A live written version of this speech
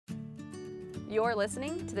You're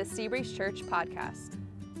listening to the Seabreeze Church podcast.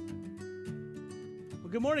 Well,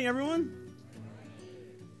 good morning, everyone.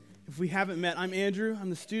 If we haven't met, I'm Andrew. I'm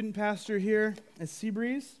the student pastor here at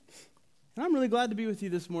Seabreeze, and I'm really glad to be with you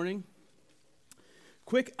this morning.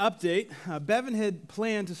 Quick update. Bevan had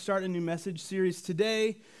planned to start a new message series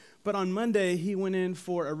today, but on Monday he went in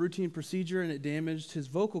for a routine procedure and it damaged his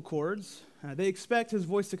vocal cords. They expect his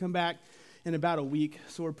voice to come back in about a week,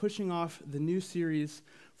 so we're pushing off the new series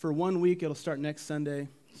for 1 week. It'll start next Sunday.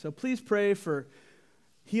 So please pray for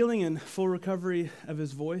healing and full recovery of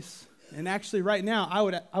his voice. And actually, right now, I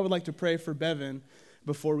would like to pray for Bevan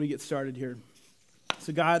before we get started here.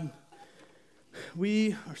 So God,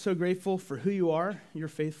 we are so grateful for who you are, your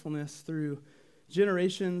faithfulness through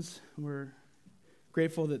generations. We're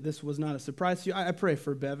grateful that this was not a surprise to you. I pray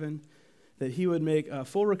for Bevan that he would make a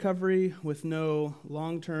full recovery with no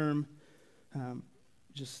long-term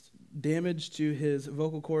just damage to his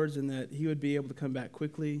vocal cords, and that he would be able to come back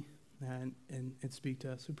quickly and speak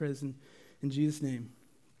to us. We pray this in Jesus' name.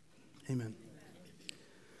 Amen.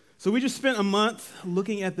 So we just spent a month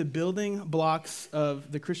looking at the building blocks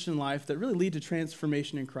of the Christian life that really lead to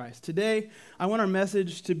transformation in Christ. Today, I want our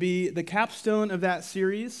message to be the capstone of that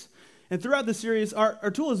series. And throughout the series,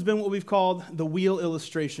 our tool has been what we've called the wheel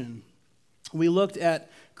illustration. We looked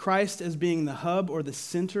at Christ as being the hub or the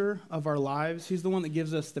center of our lives. He's the one that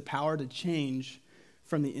gives us the power to change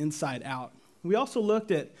from the inside out. We also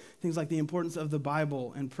looked at things like the importance of the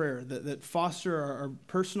Bible and prayer that foster our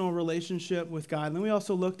personal relationship with God. And then we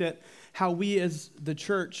also looked at how we as the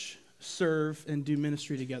church serve and do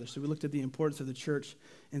ministry together. So we looked at the importance of the church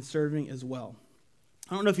in serving as well.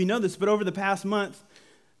 I don't know if you know this, but over the past month,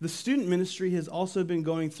 the student ministry has also been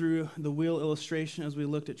going through the wheel illustration as we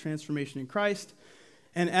looked at transformation in Christ.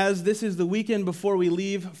 And as this is the weekend before we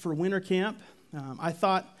leave for winter camp, I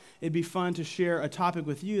thought it'd be fun to share a topic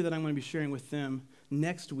with you that I'm going to be sharing with them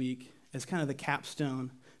next week as kind of the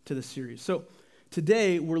capstone to the series. So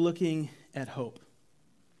today we're looking at hope.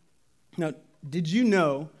 Now, did you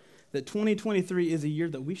know that 2023 is a year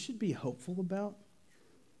that we should be hopeful about?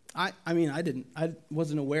 I didn't. I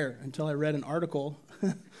wasn't aware until I read an article.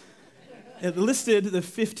 It listed the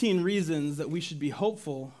 15 reasons that we should be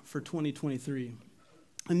hopeful for 2023.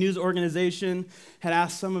 A news organization had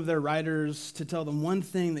asked some of their writers to tell them one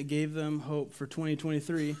thing that gave them hope for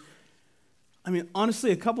 2023.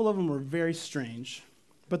 Honestly, a couple of them were very strange.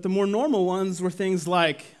 But the more normal ones were things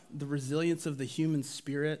like the resilience of the human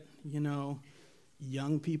spirit,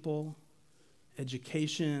 young people,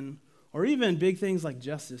 education, or even big things like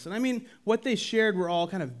justice. And what they shared were all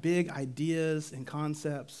kind of big ideas and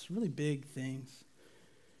concepts, really big things.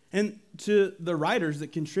 And to the writers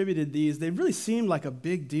that contributed these, they really seemed like a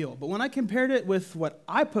big deal. But when I compared it with what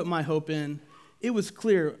I put my hope in, it was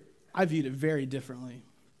clear I viewed it very differently.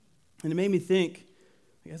 And it made me think,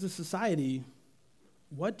 as a society,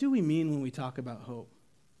 what do we mean when we talk about hope?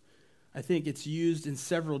 I think it's used in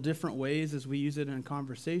several different ways as we use it in a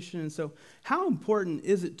conversation. And so how important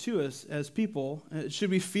is it to us as people? Should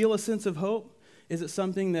we feel a sense of hope? Is it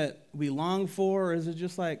something that we long for, or is it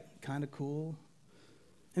just kind of cool?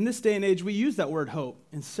 In this day and age, we use that word hope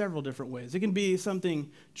in several different ways. It can be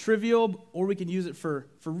something trivial, or we can use it for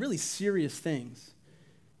really serious things.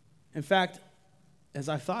 In fact, as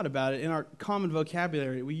I've thought about it, in our common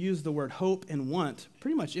vocabulary, we use the word hope and want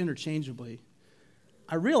pretty much interchangeably.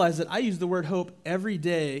 I realize that I use the word hope every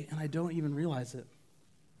day, and I don't even realize it.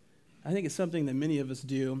 I think it's something that many of us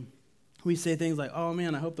do. We say things like, oh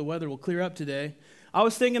man, I hope the weather will clear up today. I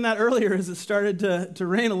was thinking that earlier as it started to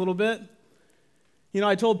rain a little bit.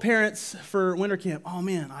 I told parents for winter camp, oh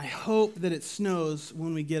man, I hope that it snows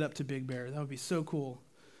when we get up to Big Bear. That would be so cool.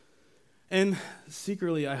 And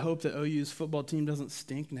secretly, I hope that OU's football team doesn't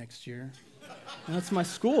stink next year. And that's my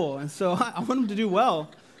school, and so I want them to do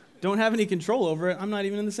well. Don't have any control over it. I'm not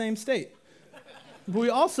even in the same state.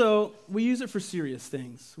 But we use it for serious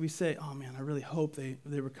things. We say, oh man, I really hope they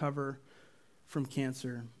recover from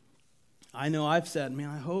cancer. I know I've said, man,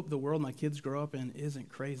 I hope the world my kids grow up in isn't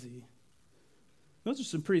crazy. Those are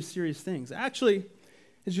some pretty serious things. Actually,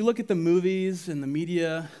 as you look at the movies and the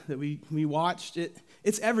media that we watched,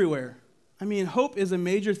 it's everywhere. Hope is a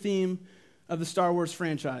major theme of the Star Wars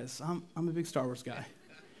franchise. I'm a big Star Wars guy.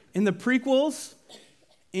 In the prequels,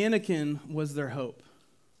 Anakin was their hope.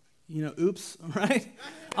 Oops, right?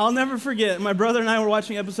 I'll never forget. My brother and I were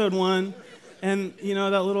watching episode 1, and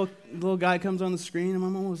that little guy comes on the screen, and my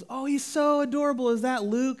mom was, oh, he's so adorable. Is that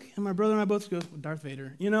Luke? And my brother and I both go, Darth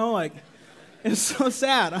Vader. It's so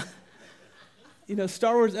sad.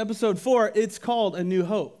 Star Wars Episode 4, it's called A New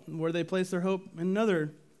Hope, where they place their hope in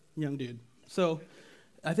another young dude. So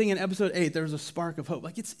I think in episode 8, there was a spark of hope.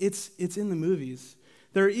 Like it's in the movies.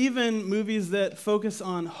 There are even movies that focus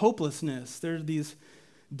on hopelessness. There are these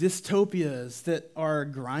dystopias that are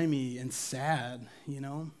grimy and sad, you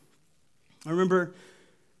know. I remember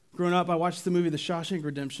growing up, I watched the movie The Shawshank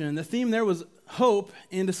Redemption. The theme there was hope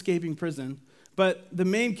and escaping prison. But the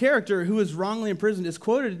main character who is wrongly imprisoned is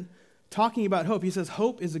quoted talking about hope. He says,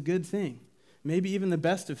 hope is a good thing, maybe even the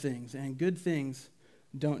best of things, and good things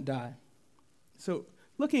don't die. So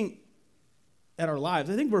looking at our lives,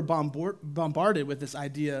 I think we're bombarded with this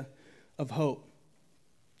idea of hope.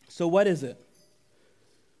 So what is it?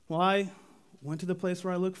 Well, I went to the place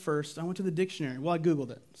where I look first. I went to the dictionary. Well, I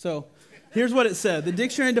Googled it. So here's what it said. The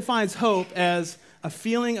dictionary defines hope as a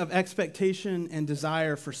feeling of expectation and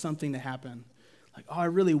desire for something to happen. Like, oh, I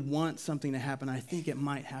really want something to happen. I think it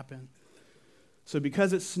might happen. So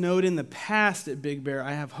because it snowed in the past at Big Bear,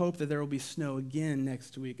 I have hope that there will be snow again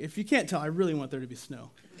next week. If you can't tell, I really want there to be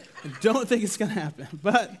snow. I don't think it's going to happen.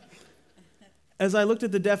 But as I looked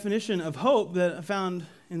at the definition of hope that I found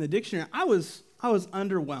in the dictionary, I was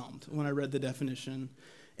underwhelmed when I read the definition.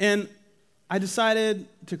 And I decided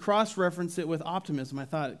to cross-reference it with optimism. I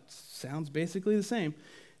thought it sounds basically the same.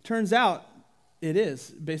 Turns out it is,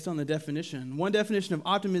 based on the definition. One definition of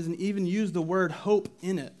optimism even used the word hope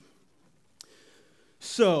in it.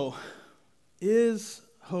 So, is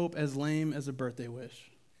hope as lame as a birthday wish?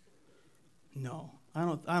 No, I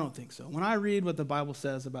don't think so. When I read what the Bible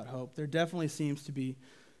says about hope, there definitely seems to be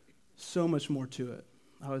so much more to it.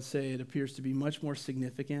 I would say it appears to be much more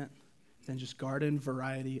significant than just garden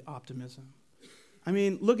variety optimism. I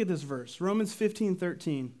mean, look at this verse, Romans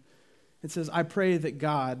 15:13. It says, I pray that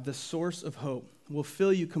God, the source of hope, will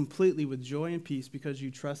fill you completely with joy and peace because you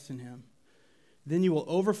trust in him. Then you will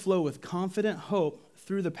overflow with confident hope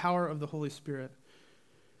through the power of the Holy Spirit.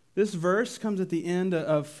 This verse comes at the end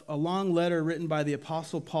of a long letter written by the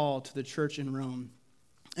Apostle Paul to the church in Rome.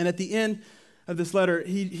 And at the end of this letter,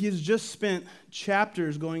 he has just spent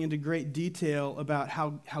chapters going into great detail about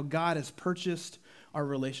how God has purchased our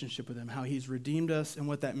relationship with him, how he's redeemed us and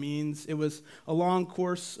what that means. It was a long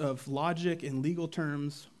course of logic and legal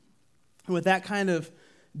terms. And with that kind of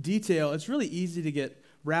detail, it's really easy to get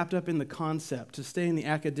wrapped up in the concept, to stay in the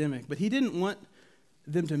academic. But he didn't want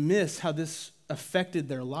them to miss how this affected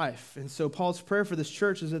their life. And so Paul's prayer for this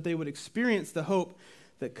church is that they would experience the hope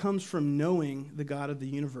that comes from knowing the God of the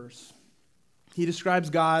universe. He describes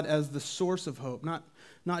God as the source of hope, not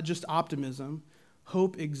just optimism.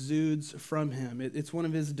 Hope exudes from him. It's one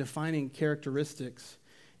of his defining characteristics,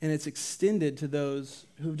 and it's extended to those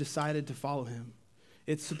who've decided to follow him.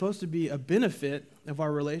 It's supposed to be a benefit of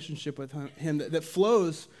our relationship with him that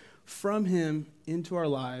flows from him into our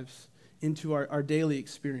lives, into our daily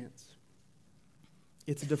experience.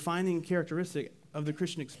 It's a defining characteristic of the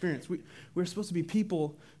Christian experience. We're supposed to be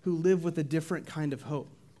people who live with a different kind of hope.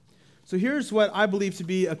 So here's what I believe to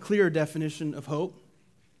be a clear definition of hope.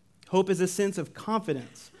 Hope is a sense of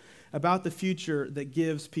confidence about the future that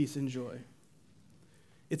gives peace and joy.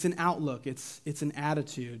 It's an outlook. It's an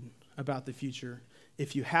attitude about the future.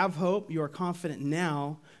 If you have hope, you are confident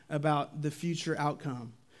now about the future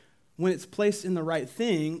outcome. When it's placed in the right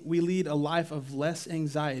thing, we lead a life of less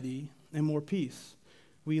anxiety and more peace.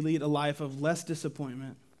 We lead a life of less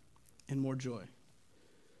disappointment and more joy.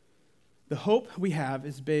 The hope we have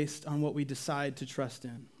is based on what we decide to trust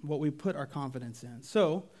in, what we put our confidence in.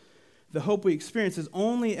 So, the hope we experience is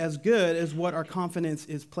only as good as what our confidence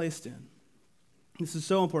is placed in. This is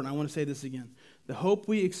so important. I want to say this again. The hope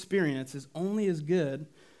we experience is only as good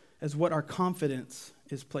as what our confidence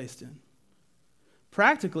is placed in.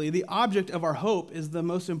 Practically, the object of our hope is the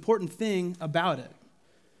most important thing about it.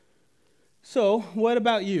 So, what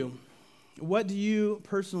about you? What do you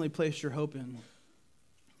personally place your hope in?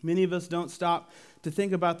 Many of us don't stop to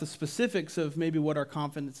think about the specifics of maybe what our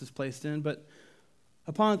confidence is placed in, but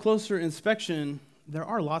upon closer inspection, there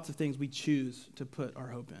are lots of things we choose to put our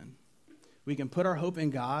hope in. We can put our hope in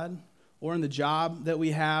God or in the job that we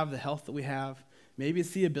have, the health that we have. Maybe it's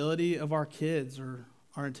the ability of our kids or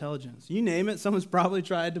our intelligence. You name it, someone's probably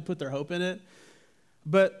tried to put their hope in it.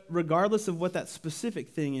 But regardless of what that specific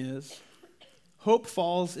thing is, hope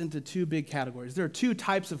falls into two big categories. There are two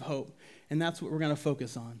types of hope, and that's what we're going to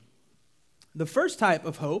focus on. The first type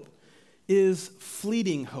of hope is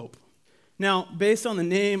fleeting hope. Now, based on the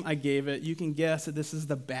name I gave it, you can guess that this is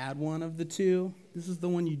the bad one of the two. This is the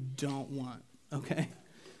one you don't want, okay?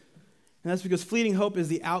 And that's because fleeting hope is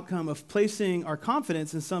the outcome of placing our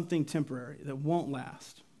confidence in something temporary that won't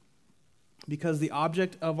last. Because the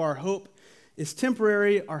object of our hope is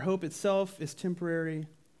temporary, our hope itself is temporary,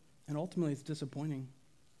 and ultimately it's disappointing.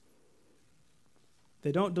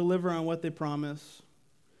 They don't deliver on what they promise.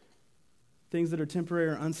 things that are temporary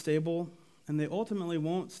or unstable, and they ultimately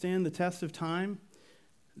won't stand the test of time,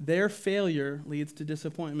 their failure leads to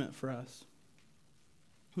disappointment for us.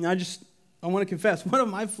 Now, I want to confess, one of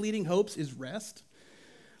my fleeting hopes is rest.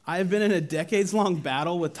 I have been in a decades-long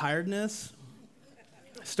battle with tiredness.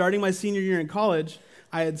 Starting my senior year in college,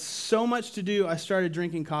 I had so much to do, I started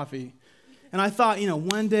drinking coffee. And I thought,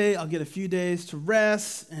 one day I'll get a few days to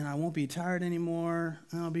rest, and I won't be tired anymore,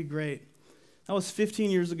 and it'll be great. That was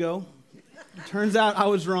 15 years ago. It turns out I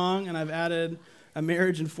was wrong, and I've added a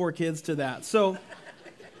marriage and 4 kids to that. So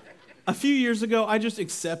a few years ago, I just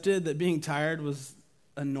accepted that being tired was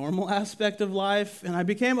a normal aspect of life, and I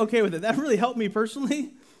became okay with it. That really helped me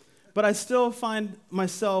personally, but I still find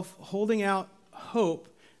myself holding out hope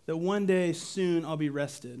that one day soon I'll be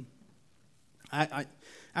rested. I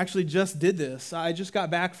actually just did this. I just got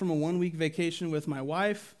back from a 1-week vacation with my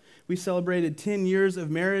wife. We celebrated 10 years of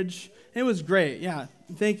marriage. It was great. Yeah,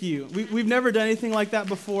 thank you. We've never done anything like that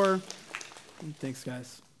before. Thanks,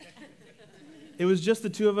 guys. It was just the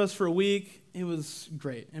 2 of us for a week. It was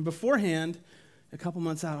great. And beforehand, a couple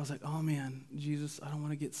months out, I was like, oh man, Jesus, I don't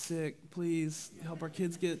want to get sick. Please help our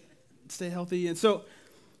kids stay healthy. And so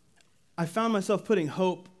I found myself putting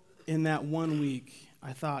hope in that 1 week.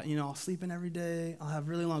 I thought, I'll sleep in every day. I'll have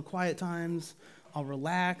really long quiet times. I'll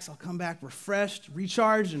relax. I'll come back refreshed,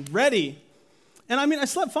 recharged, and ready. And I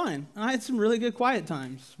slept fine. And I had some really good quiet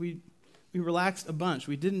times. We relaxed a bunch.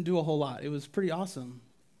 We didn't do a whole lot. It was pretty awesome.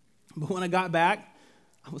 But when I got back,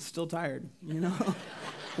 I was still tired,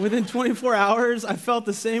 Within 24 hours, I felt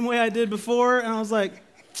the same way I did before, and I was like,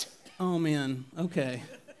 oh man, okay.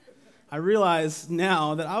 I realize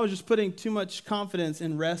now that I was just putting too much confidence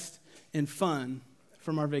in rest and fun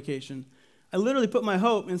from our vacation. I literally put my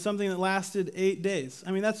hope in something that lasted 8 days.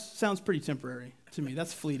 That sounds pretty temporary to me.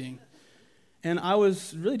 That's fleeting. And I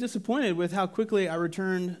was really disappointed with how quickly I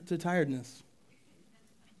returned to tiredness.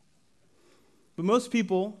 But most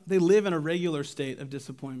people, they live in a regular state of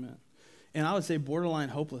disappointment. And I would say borderline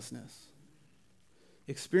hopelessness.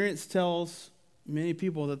 Experience tells many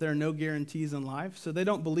people that there are no guarantees in life, so they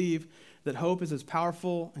don't believe that hope is as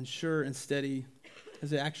powerful and sure and steady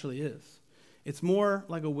as it actually is. It's more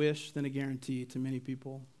like a wish than a guarantee to many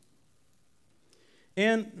people.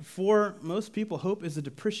 And for most people, hope is a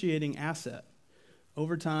depreciating asset.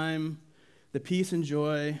 Over time, the peace and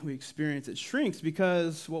joy we experience, it shrinks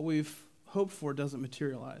because what we've hoped for doesn't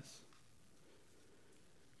materialize.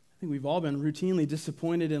 I think we've all been routinely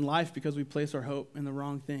disappointed in life because we place our hope in the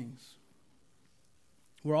wrong things.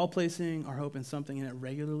 We're all placing our hope in something, and it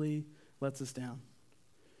regularly lets us down.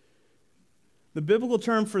 The biblical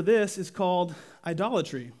term for this is called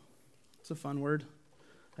idolatry. It's a fun word.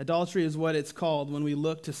 Idolatry is what it's called when we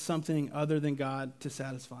look to something other than God to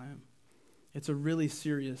satisfy Him. It's a really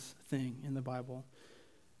serious thing in the Bible.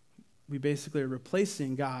 We basically are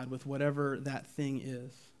replacing God with whatever that thing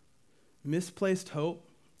is. Misplaced hope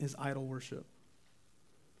is idol worship.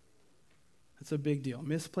 It's a big deal.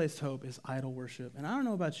 Misplaced hope is idol worship. And I don't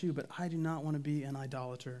know about you, but I do not want to be an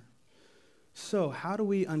idolater. So how do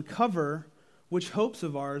we uncover which hopes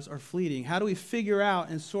of ours are fleeting? How do we figure out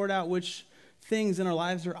and sort out which things in our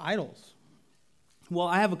lives are idols? Well,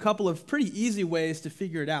 I have a couple of pretty easy ways to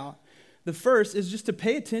figure it out. The first is just to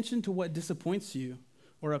pay attention to what disappoints you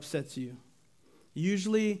or upsets you.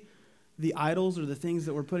 Usually, the idols are the things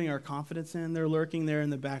that we're putting our confidence in. They're lurking there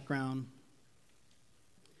in the background.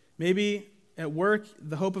 Maybe at work,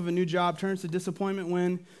 the hope of a new job turns to disappointment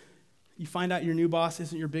when you find out your new boss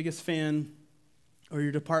isn't your biggest fan, or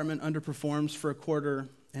your department underperforms for a quarter,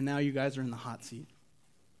 and now you guys are in the hot seat.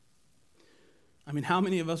 How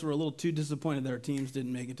many of us were a little too disappointed that our teams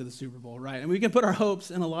didn't make it to the Super Bowl, right? And we can put our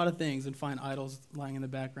hopes in a lot of things and find idols lying in the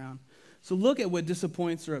background. So look at what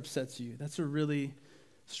disappoints or upsets you. That's a really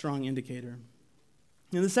strong indicator.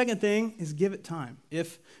 And the second thing is give it time.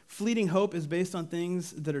 If fleeting hope is based on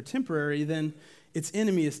things that are temporary, then its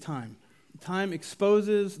enemy is time. Time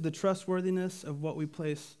exposes the trustworthiness of what we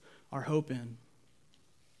place our hope in.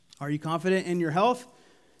 Are you confident in your health?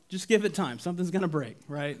 Just give it time. Something's going to break,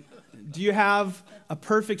 right? Do you have a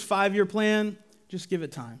perfect 5-year plan? Just give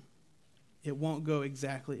it time. It won't go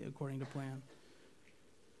exactly according to plan.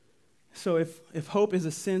 So if hope is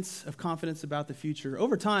a sense of confidence about the future,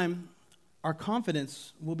 over time, our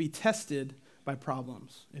confidence will be tested by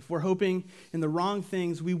problems. If we're hoping in the wrong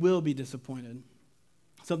things, we will be disappointed.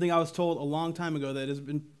 Something I was told a long time ago that has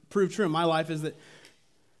been proved true in my life is that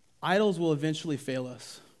idols will eventually fail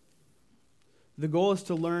us. The goal is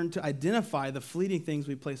to learn to identify the fleeting things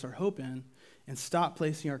we place our hope in and stop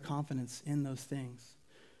placing our confidence in those things.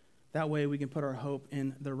 That way we can put our hope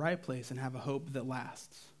in the right place and have a hope that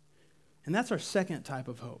lasts. And that's our second type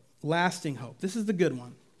of hope, lasting hope. This is the good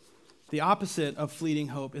one. The opposite of fleeting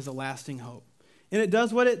hope is a lasting hope. And it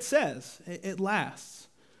does what it says. It lasts.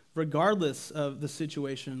 Regardless of the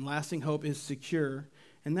situation, lasting hope is secure.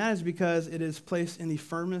 And that is because it is placed in the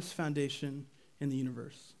firmest foundation in the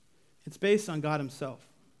universe. It's based on God himself.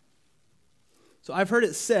 So I've heard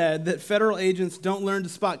it said that federal agents don't learn to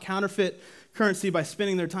spot counterfeit currency by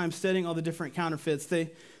spending their time studying all the different counterfeits. They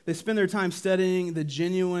spend their time studying the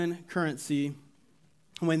genuine currency.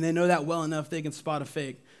 When they know that well enough, they can spot a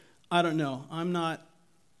fake. I don't know. I'm not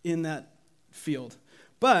in that field.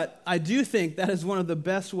 But I do think that is one of the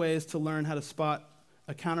best ways to learn how to spot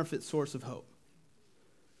a counterfeit source of hope.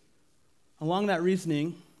 Along that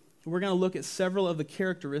reasoning, we're going to look at several of the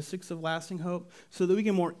characteristics of lasting hope so that we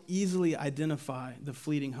can more easily identify the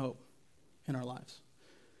fleeting hope in our lives.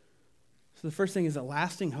 So the first thing is that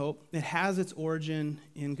lasting hope, it has its origin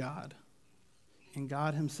in God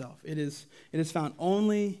himself. It is found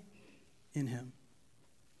only in him.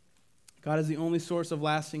 God is the only source of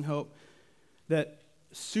lasting hope that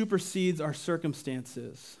supersedes our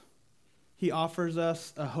circumstances. He offers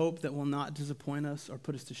us a hope that will not disappoint us or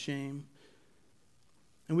put us to shame.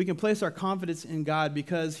 And we can place our confidence in God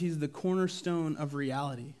because he's the cornerstone of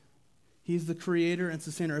reality. He's the creator and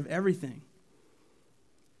sustainer of everything.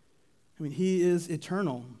 I mean, he is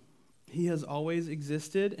eternal. He has always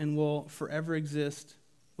existed and will forever exist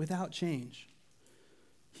without change.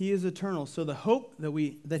 He is eternal, so the hope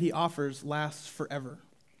that he offers lasts forever.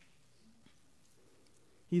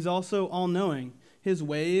 He's also all-knowing. His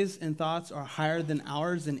ways and thoughts are higher than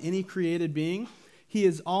ours, than any created being. He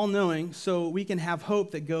is all-knowing, so we can have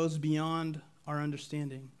hope that goes beyond our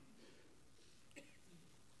understanding.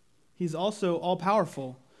 He's also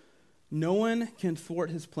all-powerful. No one can thwart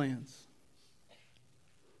his plans.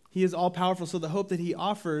 He is all-powerful, so the hope that he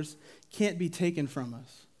offers can't be taken from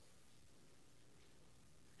us.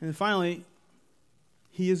 And then finally,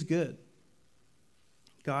 he is good.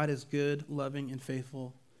 God is good, loving, and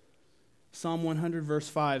faithful. Psalm 100 verse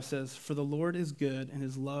 5 says, "For the Lord is good, and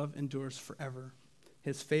his love endures forever.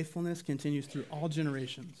 His faithfulness continues through all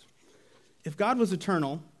generations." If God was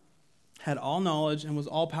eternal, had all knowledge, and was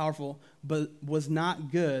all-powerful, but was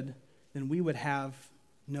not good, then we would have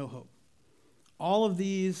no hope. All of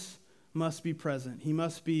these must be present. He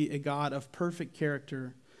must be a God of perfect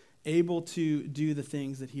character, able to do the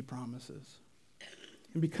things that he promises.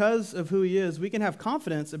 And because of who he is, we can have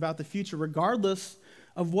confidence about the future regardless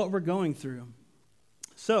of what we're going through.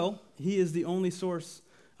 So, he is the only source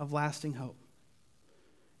of lasting hope.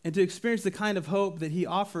 And to experience the kind of hope that he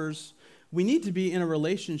offers, we need to be in a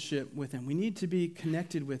relationship with him. We need to be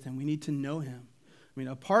connected with him. We need to know him. I mean,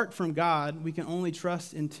 apart from God, we can only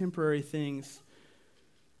trust in temporary things,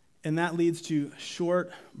 and that leads to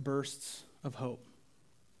short bursts of hope.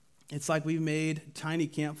 It's like we've made tiny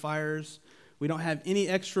campfires. We don't have any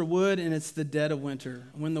extra wood, and it's the dead of winter.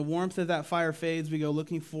 When the warmth of that fire fades, we go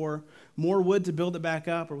looking for more wood to build it back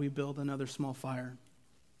up, or we build another small fire.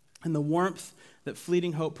 And the warmth that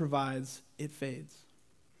fleeting hope provides, it fades.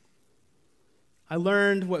 I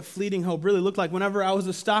learned what fleeting hope really looked like whenever I was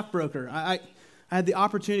a stockbroker. I had the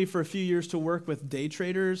opportunity for a few years to work with day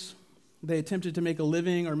traders. They attempted to make a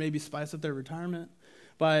living or maybe spice up their retirement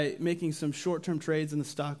by making some short-term trades in the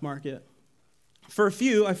stock market. For a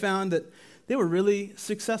few, I found that they were really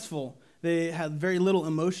successful. They had very little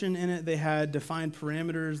emotion in it. They had defined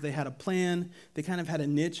parameters. They had a plan. They kind of had a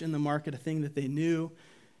niche in the market, a thing that they knew.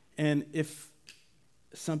 And if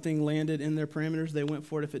something landed in their parameters, they went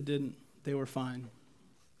for it. If it didn't, they were fine.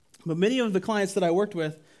 But many of the clients that I worked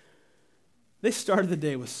with, they started the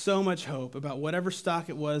day with so much hope about whatever stock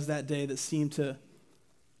it was that day that seemed to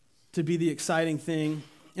be the exciting thing.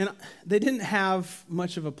 And they didn't have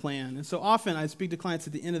much of a plan. And so often I speak to clients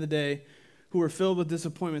at the end of the day who were filled with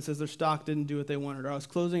disappointments as their stock didn't do what they wanted. Or I was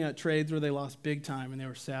closing out trades where they lost big time and they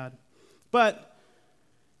were sad. But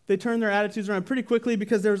they turned their attitudes around pretty quickly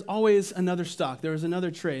because there was always another stock. There was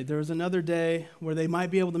another trade. There was another day where they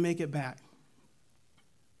might be able to make it back.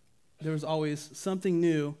 There was always something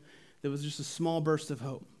new that was just a small burst of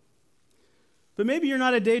hope. But maybe you're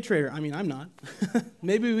not a day trader. I mean, I'm not.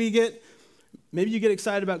 Maybe you get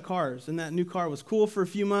excited about cars, and that new car was cool for a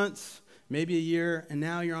few months, maybe a year, and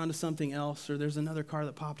now you're on to something else, or there's another car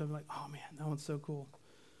that popped up, like, oh man, that one's so cool.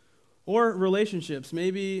 Or relationships.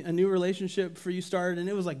 Maybe a new relationship for you started, and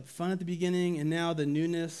it was like fun at the beginning, and now the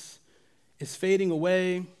newness is fading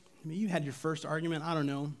away. I mean, you had your first argument, I don't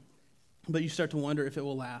know, but you start to wonder if it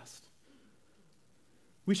will last.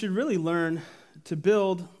 We should really learn to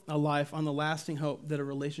build a life on the lasting hope that a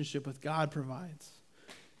relationship with God provides.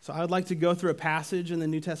 So I would like to go through a passage in the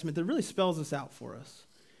New Testament that really spells this out for us.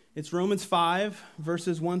 It's Romans 5,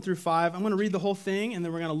 verses 1 through 5. I'm going to read the whole thing, and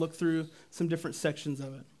then we're going to look through some different sections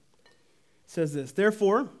of it. It says this,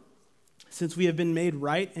 "Therefore, since we have been made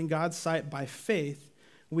right in God's sight by faith,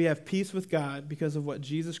 we have peace with God because of what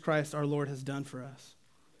Jesus Christ our Lord has done for us.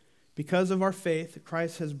 Because of our faith,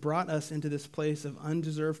 Christ has brought us into this place of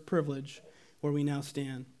undeserved privilege where we now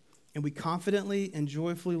stand, and we confidently and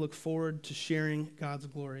joyfully look forward to sharing God's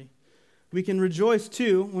glory. We can rejoice,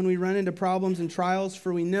 too, when we run into problems and trials,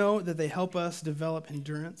 for we know that they help us develop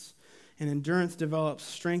endurance, and endurance develops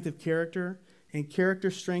strength of character, and character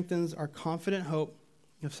strengthens our confident hope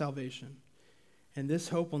of salvation. And this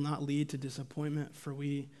hope will not lead to disappointment, for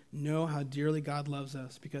we know how dearly God loves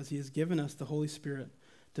us because he has given us the Holy Spirit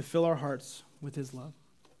to fill our hearts with his love."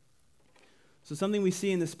 So something we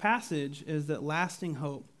see in this passage is that lasting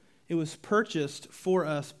hope, it was purchased for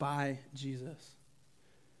us by Jesus.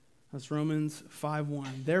 That's Romans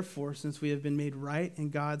 5:1. "Therefore, since we have been made right in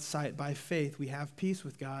God's sight by faith, we have peace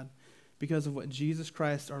with God because of what Jesus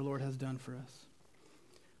Christ our Lord has done for us."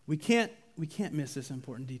 We can't miss this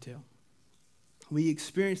important detail. We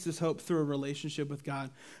experience this hope through a relationship with God,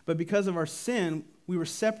 but because of our sin, we were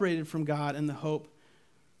separated from God and the hope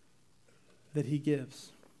that he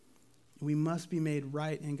gives. We must be made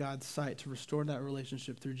right in God's sight to restore that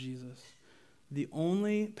relationship through Jesus. The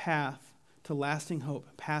only path to lasting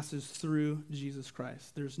hope passes through Jesus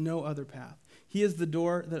Christ. There's no other path. He is the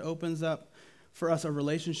door that opens up for us a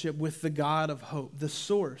relationship with the God of hope, the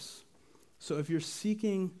source. So if you're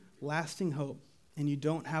seeking lasting hope and you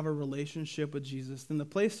don't have a relationship with Jesus, then the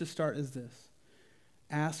place to start is this.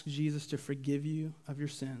 Ask Jesus to forgive you of your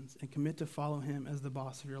sins and commit to follow him as the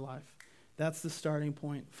boss of your life. That's the starting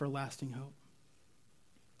point for lasting hope.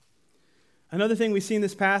 Another thing we see in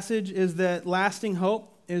this passage is that lasting hope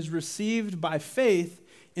is received by faith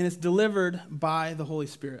and it's delivered by the Holy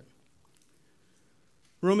Spirit.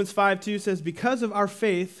 Romans 5:2 says, "Because of our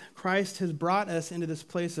faith, Christ has brought us into this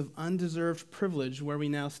place of undeserved privilege where we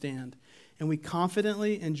now stand, and we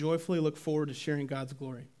confidently and joyfully look forward to sharing God's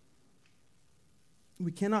glory."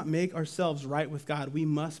 We cannot make ourselves right with God. We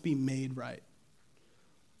must be made right.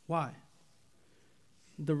 Why?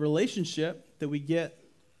 The relationship that we get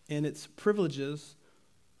and its privileges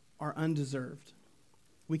are undeserved.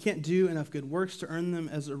 We can't do enough good works to earn them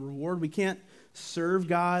as a reward. We can't serve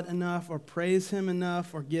God enough or praise him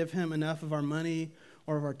enough or give him enough of our money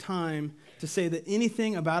or of our time to say that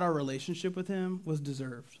anything about our relationship with him was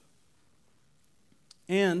deserved.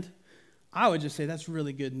 And I would just say that's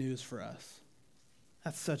really good news for us.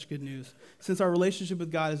 That's such good news. Since our relationship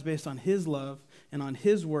with God is based on his love and on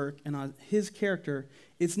his work and on his character,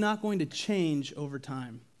 it's not going to change over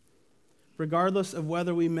time. Regardless of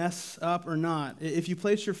whether we mess up or not, if you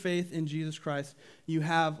place your faith in Jesus Christ, you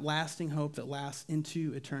have lasting hope that lasts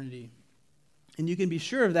into eternity. And you can be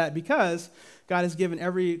sure of that because God has given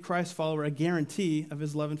every Christ follower a guarantee of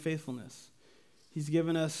his love and faithfulnulness. He's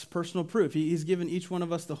given us personal proof. He's given each one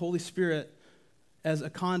of us the Holy Spirit as a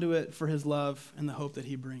conduit for his love and the hope that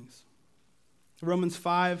he brings. Romans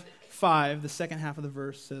 5:5, the second half of the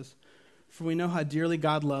verse says, "For we know how dearly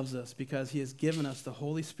God loves us because he has given us the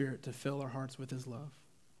Holy Spirit to fill our hearts with his love."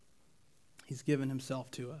 He's given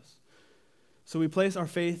himself to us. So we place our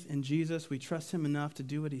faith in Jesus. We trust him enough to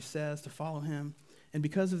do what he says, to follow him. And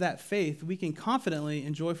because of that faith, we can confidently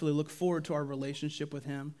and joyfully look forward to our relationship with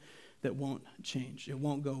him that won't change. It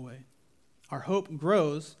won't go away. Our hope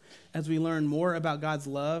grows as we learn more about God's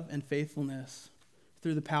love and faithfulness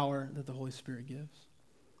through the power that the Holy Spirit gives.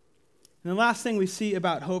 And the last thing we see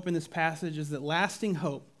about hope in this passage is that lasting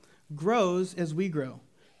hope grows as we grow.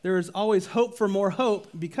 There is always hope for more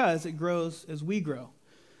hope because it grows as we grow.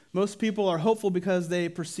 Most people are hopeful because they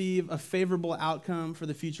perceive a favorable outcome for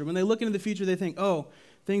the future. When they look into the future, they think, oh,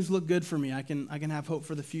 things look good for me. I can have hope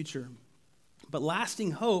for the future. But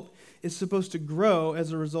lasting hope is supposed to grow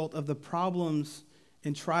as a result of the problems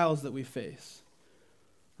and trials that we face.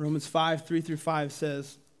 Romans 5:3-5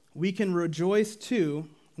 says, "We can rejoice too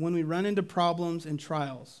when we run into problems and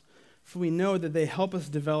trials, for we know that they help us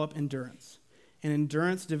develop endurance. And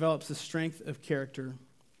endurance develops the strength of character.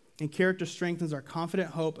 And character strengthens our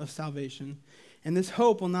confident hope of salvation. And this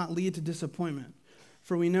hope will not lead to disappointment,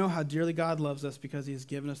 for we know how dearly God loves us because he has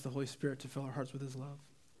given us the Holy Spirit to fill our hearts with his love."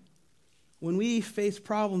 When we face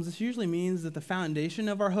problems, this usually means that the foundation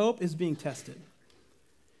of our hope is being tested.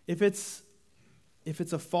 If it's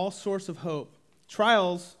a false source of hope,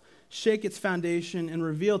 trials shake its foundation and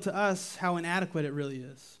reveal to us how inadequate it really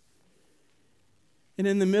is. And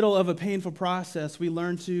in the middle of a painful process, we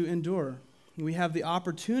learn to endure. We have the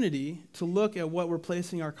opportunity to look at what we're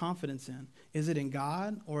placing our confidence in. Is it in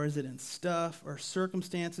God, or is it in stuff or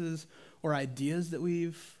circumstances or ideas that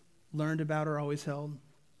we've learned about or always held.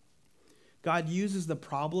 God uses the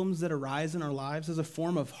problems that arise in our lives as a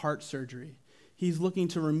form of heart surgery. He's looking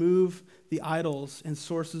to remove the idols and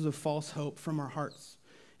sources of false hope from our hearts.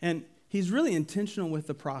 And he's really intentional with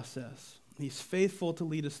the process. He's faithful to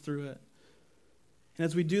lead us through it. And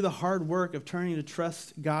as we do the hard work of turning to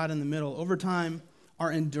trust God in the middle, over time, our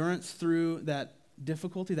endurance through that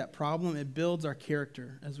difficulty, that problem, it builds our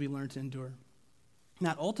character as we learn to endure. And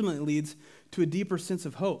that ultimately leads to a deeper sense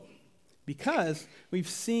of hope because we've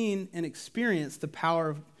seen and experienced the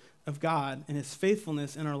power of God and his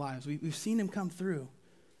faithfulness in our lives. We've seen him come through.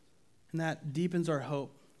 And that deepens our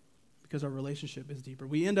hope because our relationship is deeper.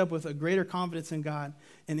 We end up with a greater confidence in God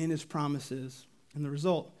and in his promises. And the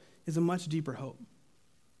result is a much deeper hope.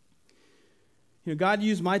 God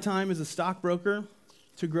used my time as a stockbroker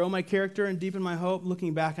to grow my character and deepen my hope.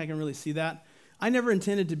 Looking back, I can really see that. I never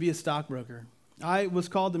intended to be a stockbroker. I was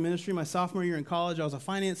called to ministry my sophomore year in college. I was a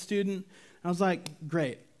finance student. I was like,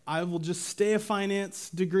 great. I will just stay a finance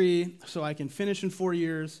degree so I can finish in 4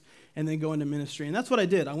 years and then go into ministry. And that's what I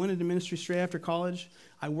did. I went into ministry straight after college.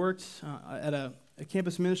 I worked at a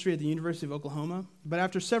campus ministry at the University of Oklahoma. But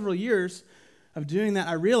after several years of doing that,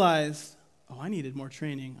 I realized, I needed more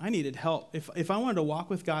training. I needed help. If I wanted to walk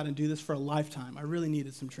with God and do this for a lifetime, I really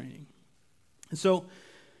needed some training. And so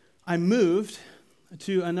I moved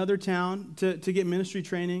to another town to get ministry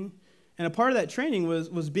training. And a part of that training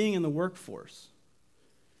was being in the workforce.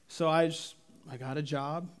 So I got a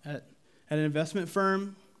job at an investment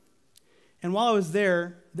firm. And while I was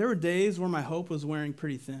there were days where my hope was wearing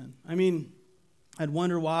pretty thin. I mean, I'd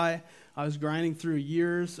wonder why I was grinding through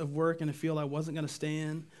years of work in a field I wasn't going to stay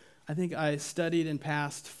in. I think I studied and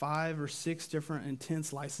passed 5 or 6 different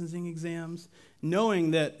intense licensing exams,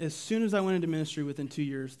 knowing that as soon as I went into ministry within 2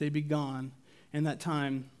 years, they'd be gone, and that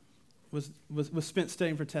time was spent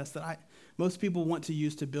studying for tests that most people want to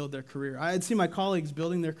use to build their career. I had seen my colleagues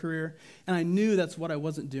building their career, and I knew that's what I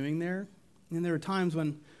wasn't doing there. And there were times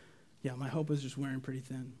when, my hope was just wearing pretty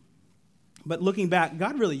thin. But looking back,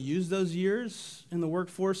 God really used those years in the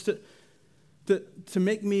workforce to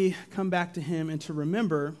make me come back to him and to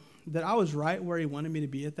remember that I was right where he wanted me to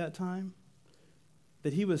be at that time,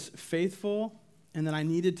 that he was faithful, and that I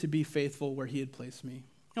needed to be faithful where he had placed me.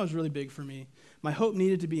 That was really big for me. My hope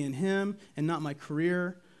needed to be in him and not my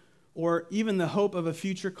career or even the hope of a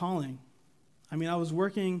future calling. I mean, I was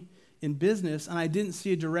working in business, and I didn't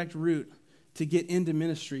see a direct route to get into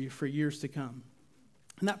ministry for years to come.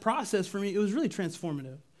 And that process for me, it was really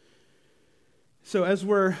transformative. So as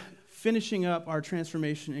we're finishing up our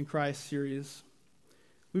Transformation in Christ series,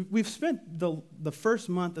 we've spent the first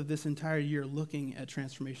month of this entire year looking at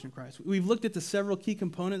Transformation in Christ. We've looked at the several key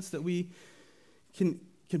components that we can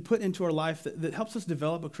put into our life that helps us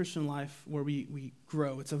develop a Christian life where we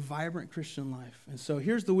grow. It's a vibrant Christian life. And so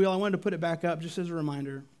here's the wheel. I wanted to put it back up just as a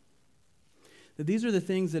reminder that these are the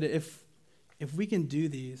things that if we can do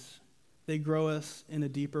these, they grow us in a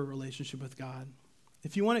deeper relationship with God.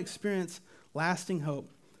 If you want to experience lasting hope,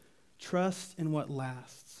 trust in what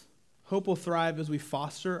lasts. Hope will thrive as we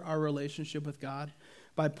foster our relationship with God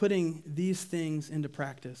by putting these things into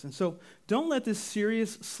practice. And so don't let this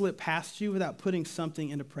series slip past you without putting something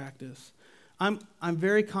into practice. I'm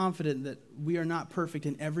very confident that we are not perfect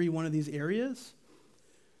in every one of these areas,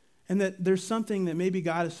 and that there's something that maybe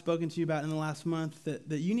God has spoken to you about in the last month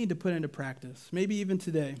that you need to put into practice, maybe even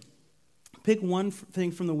today. Pick one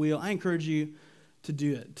thing from the wheel. I encourage you to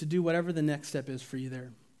do it, to do whatever the next step is for you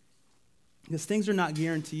there. Because things are not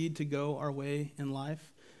guaranteed to go our way in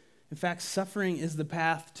life. In fact, suffering is the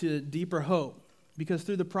path to deeper hope, because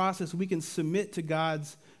through the process, we can submit to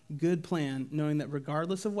God's good plan, knowing that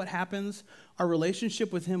regardless of what happens, our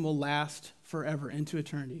relationship with him will last forever into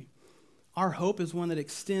eternity. Our hope is one that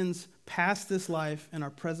extends past this life and our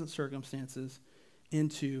present circumstances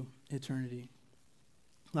into eternity.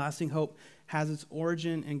 Lasting hope has its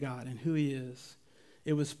origin in God and who he is.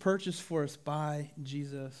 It was purchased for us by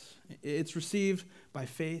Jesus. It's received by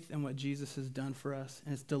faith in what Jesus has done for us,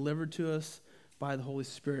 and it's delivered to us by the Holy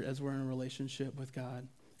Spirit as we're in a relationship with God.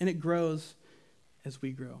 And it grows as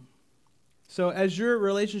we grow. So as your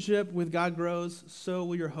relationship with God grows, so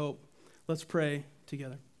will your hope. Let's pray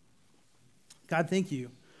together. God, thank you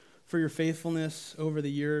for your faithfulness over the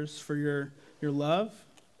years, for your love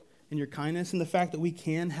and your kindness, and the fact that we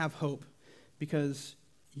can have hope because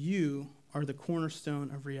you are the cornerstone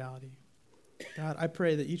of reality. God, I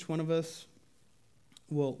pray that each one of us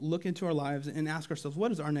will look into our lives and ask ourselves,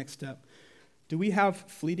 what is our next step? Do we have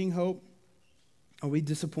fleeting hope? Are we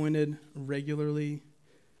disappointed regularly?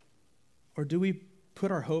 Or do we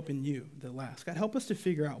put our hope in you that lasts? God, help us to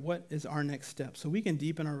figure out what is our next step so we can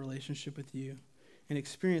deepen our relationship with you and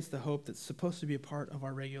experience the hope that's supposed to be a part of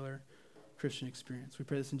our regular Christian experience. We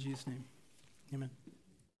pray this in Jesus' name. Amen.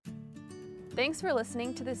 Thanks for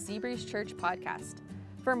listening to the Seabreeze Church podcast.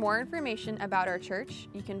 For more information about our church,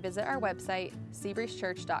 you can visit our website,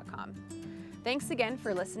 seabreezechurch.com. Thanks again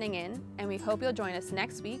for listening in, and we hope you'll join us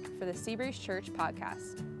next week for the Seabreeze Church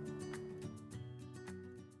podcast.